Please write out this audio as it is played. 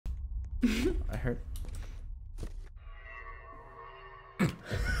I heard.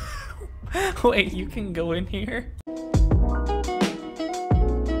 Wait, you can go in here?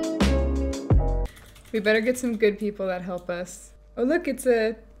 We better get some good people that help us. Oh look, it's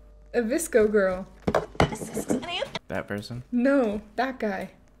a Visco girl. That person? No, that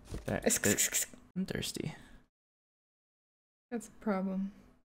guy. I'm thirsty. That's a problem.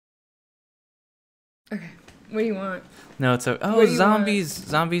 Okay, what do you want? No, it's a What do you zombies. want?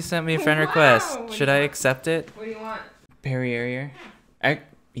 Zombies sent me a friend request. Wow, what Should do you I want? accept it? What do you want? Perrier.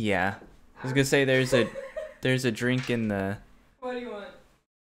 Yeah. I was gonna say there's a drink in the What do you want?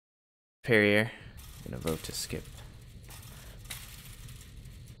 Perrier. I'm gonna vote to skip.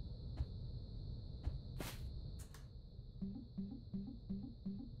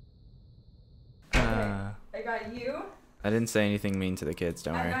 I got you. I didn't say anything mean to the kids,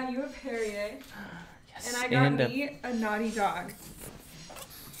 don't I worry. got you a Perrier. Yes. And I got me a naughty dog.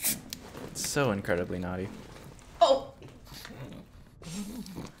 So incredibly naughty. Oh!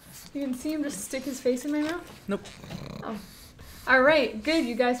 You can see him just stick his face in my mouth? Nope. Oh. Alright, good.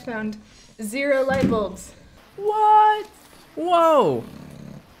 You guys found 0 light bulbs. What? Whoa!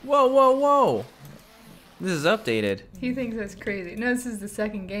 Whoa, whoa, whoa! This is updated. He thinks that's crazy. No, this is the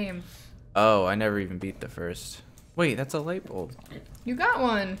second game. Oh, I never even beat the first. Wait, that's a light bulb. You got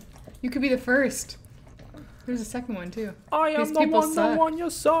one. You could be the first. There's a second one too. I am These the people one suck. that won your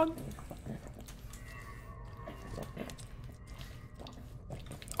son.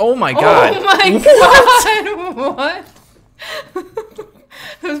 Oh my god. Oh my god! What?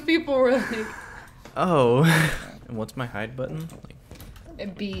 Those people were like... Oh. And what's my hide button? Like A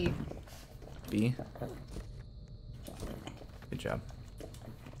B. B? Good job.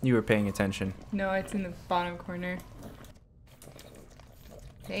 You were paying attention. No, it's in the bottom corner.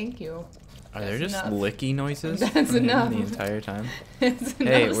 Thank you. Are there That's just enough. licky noises? That's from him enough. The entire time? It's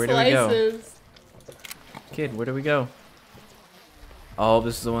Hey, enough where do we go? slices. Kid, where do we go? Oh,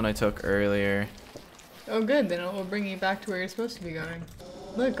 this is the one I took earlier. Oh good, then it will bring you back to where you're supposed to be going.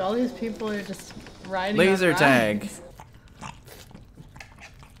 Look, all these people are just riding on Laser tag. rides.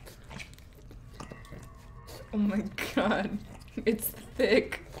 Oh my god. It's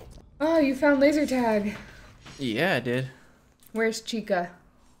thick. Oh, you found laser tag. Yeah, I did. Where's Chica?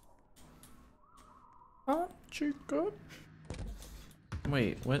 Oh, Chica.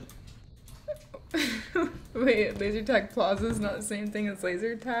 Wait, what? Wait, laser tag plaza is not the same thing as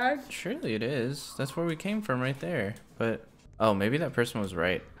laser tag? Surely it is. That's where we came from right there. But, oh, maybe that person was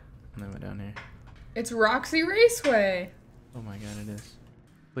right. And then went down here. It's Roxy Raceway. Oh my god, it is.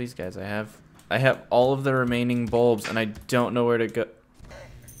 Please, guys, I have all of the remaining bulbs, and I don't know where to go.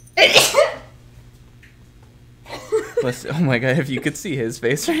 Bless, oh my god, if you could see his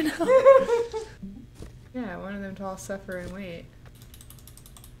face right now. Yeah, I wanted them to all suffer and wait.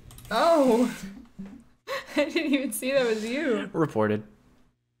 Oh! I didn't even see that was you. Reported.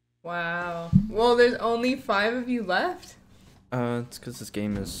 Wow. Well, there's only 5 of you left? It's because this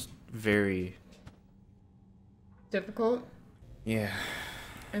game is very... Difficult? Yeah.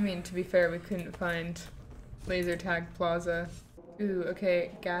 I mean, to be fair, we couldn't find laser tag plaza. Ooh,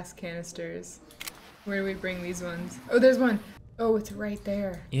 okay, gas canisters. Where do we bring these ones? Oh, there's one. Oh, it's right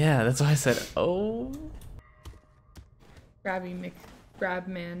there. Yeah, that's why I said, oh. Grab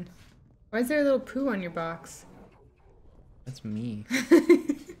man. Why is there a little poo on your box? That's me.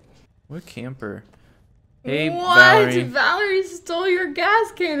 What camper? Hey, what? Valerie. Valerie stole your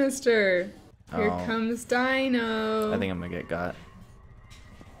gas canister. Here Oh. comes Dino. I think I'm gonna get got.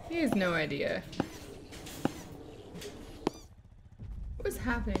 He has no idea. What's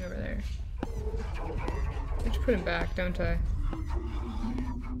happening over there? I should put him back, don't I?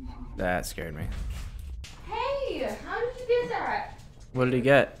 That scared me. Hey, how did you get that? What did he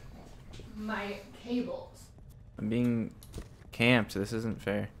get? My cables. I'm being camped. This isn't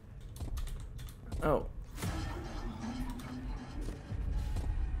fair. Oh.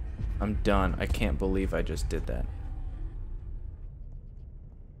 I'm done. I can't believe I just did that.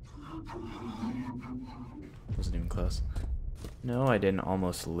 Wasn't even close. No, I didn't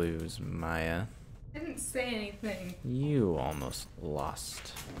almost lose, Maya. Didn't say anything. You almost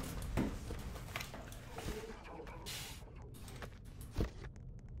lost.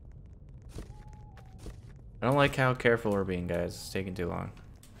 I don't like how careful we're being, guys. It's taking too long.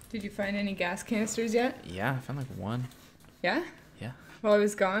 Did you find any gas canisters yet? Yeah, I found like one. Yeah? Yeah. While I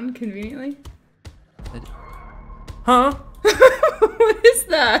was gone, conveniently? Huh? What is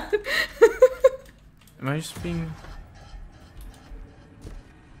that? Am I just being...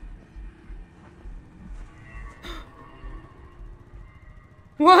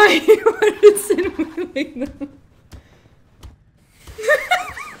 Why? Why did Sin like them?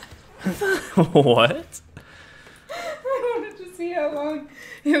 What? I wanted to see how long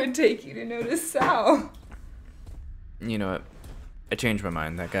it would take you to notice Sal. You know what? I changed my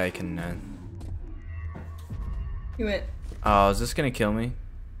mind. That guy can. He went, Oh, is this gonna kill me?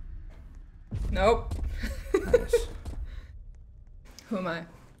 nope. Nice. Who am I?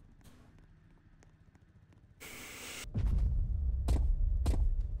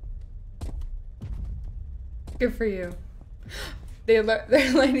 Good for you. They're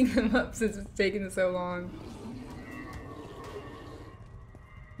lighting them up since it's taken so long.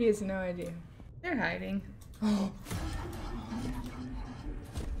 He has no idea. They're hiding. Oh.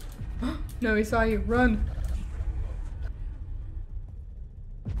 No, he saw you. Run.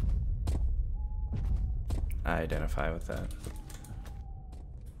 I identify with that.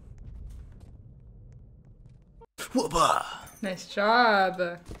 Whoopah! Nice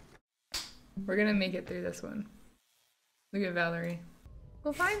job. We're gonna make it through this one. Look at Valerie.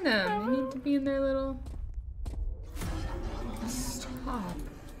 We'll find them. They need to be in their little... Stop.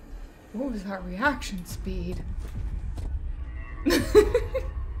 What was our reaction speed?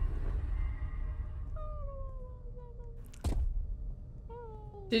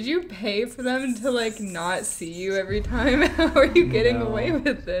 Did you pay for them to like not see you every time? How are you getting away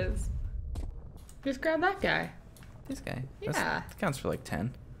with this? Just grab that guy. This guy. Yeah. That counts for like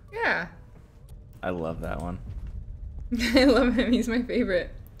 10. Yeah. I love that one. I love him. He's my favorite.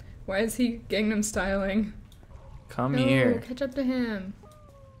 Why is he Gangnam styling? Come No, here. catch up to him.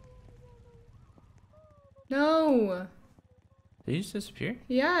 No. Did you just disappear?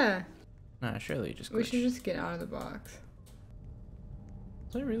 Yeah. Nah, surely you just glitched. We should just get out of the box.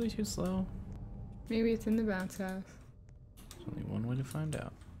 Is that really too slow? Maybe it's in the bounce house. There's only one way to find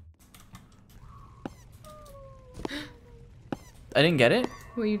out. I didn't get it?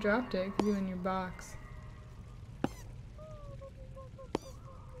 Well, you dropped it because you in your box.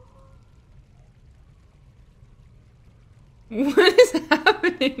 What is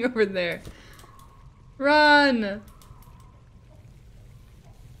happening over there? Run!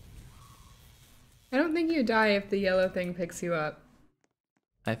 I don't think you die if the yellow thing picks you up.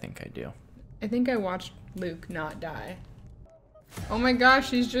 I think I do. I think I watched Luke not die. Oh my gosh,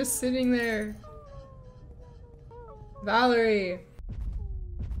 she's just sitting there. Valerie!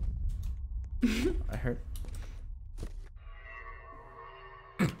 I heard.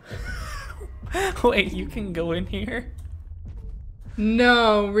 Wait, you can go in here?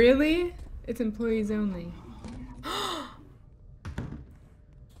 No, really? It's employees only.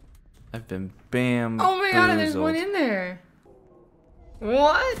 I've been bamboozled. Oh my god, there's one in there.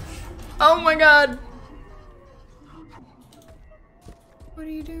 What? Oh my god. What are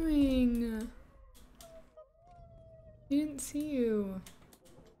you doing? He didn't see you.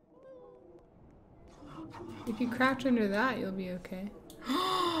 If you crouch under that, you'll be okay.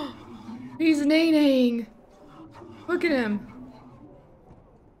 He's nay-naying. Look at him.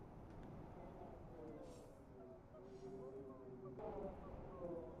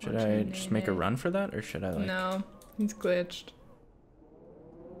 Should I just make a run for that, or should I like... No, he's glitched.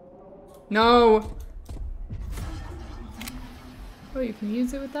 No! Oh, you can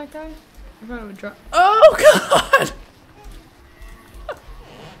use it with that guy? I thought it would drop. Oh god!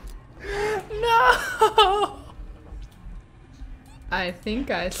 No! I think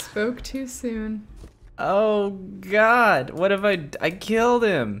I spoke too soon. Oh god! What have I killed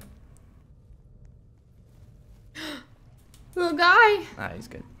him! Little guy! Ah, he's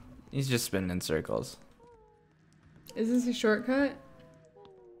good. He's just spinning in circles. Is this a shortcut?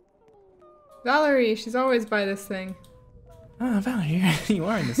 Valerie, she's always by this thing. Ah, Valerie, you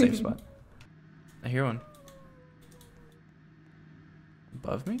are in the safe spot. I hear one.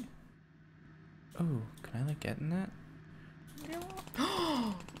 Above me? Oh, can I like get in that?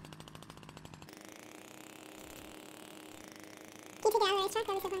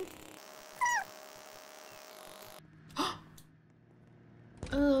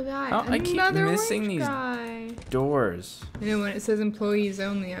 A little guy. Oh, I keep Another missing orange these guy. doors. You know, when it says employees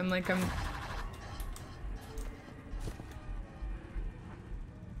only, I'm like,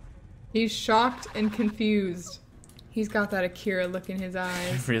 He's shocked and confused. He's got that Akira look in his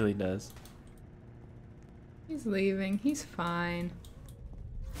eyes. It really does. He's leaving. He's fine.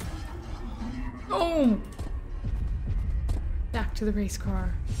 Oh! Back to the race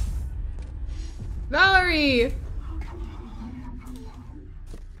car. Valerie!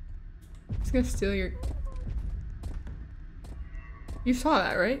 He's gonna steal your... You saw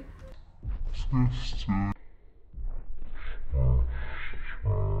that, right?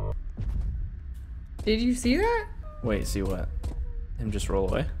 Did you see that? Wait, see what? Him just roll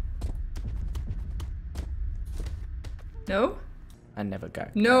away? No? I never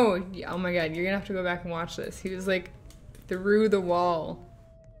got. No, oh my god, you're gonna have to go back and watch this. He was like through the wall.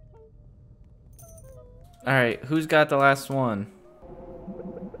 All right, who's got the last one?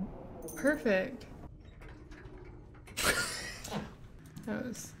 Perfect. That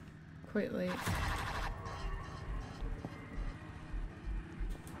was quite late.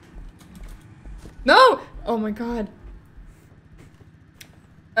 No! Oh my god.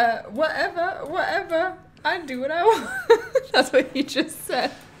 Whatever. I do what I want. That's what he just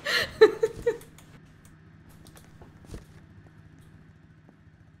said.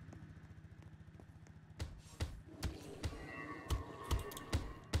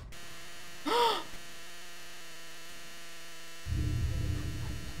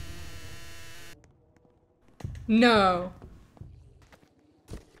 No.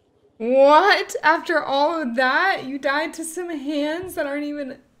 What? After all of that, you died to some hands that aren't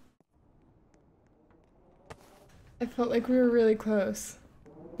even... I felt like we were really close.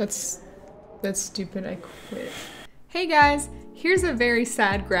 That's stupid. I quit. Hey guys, here's a very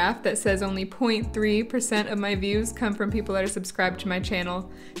sad graph that says only 0.3% of my views come from people that are subscribed to my channel.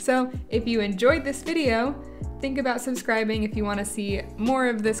 So if you enjoyed this video, think about subscribing if you want to see more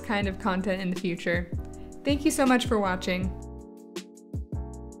of this kind of content in the future. Thank you so much for watching.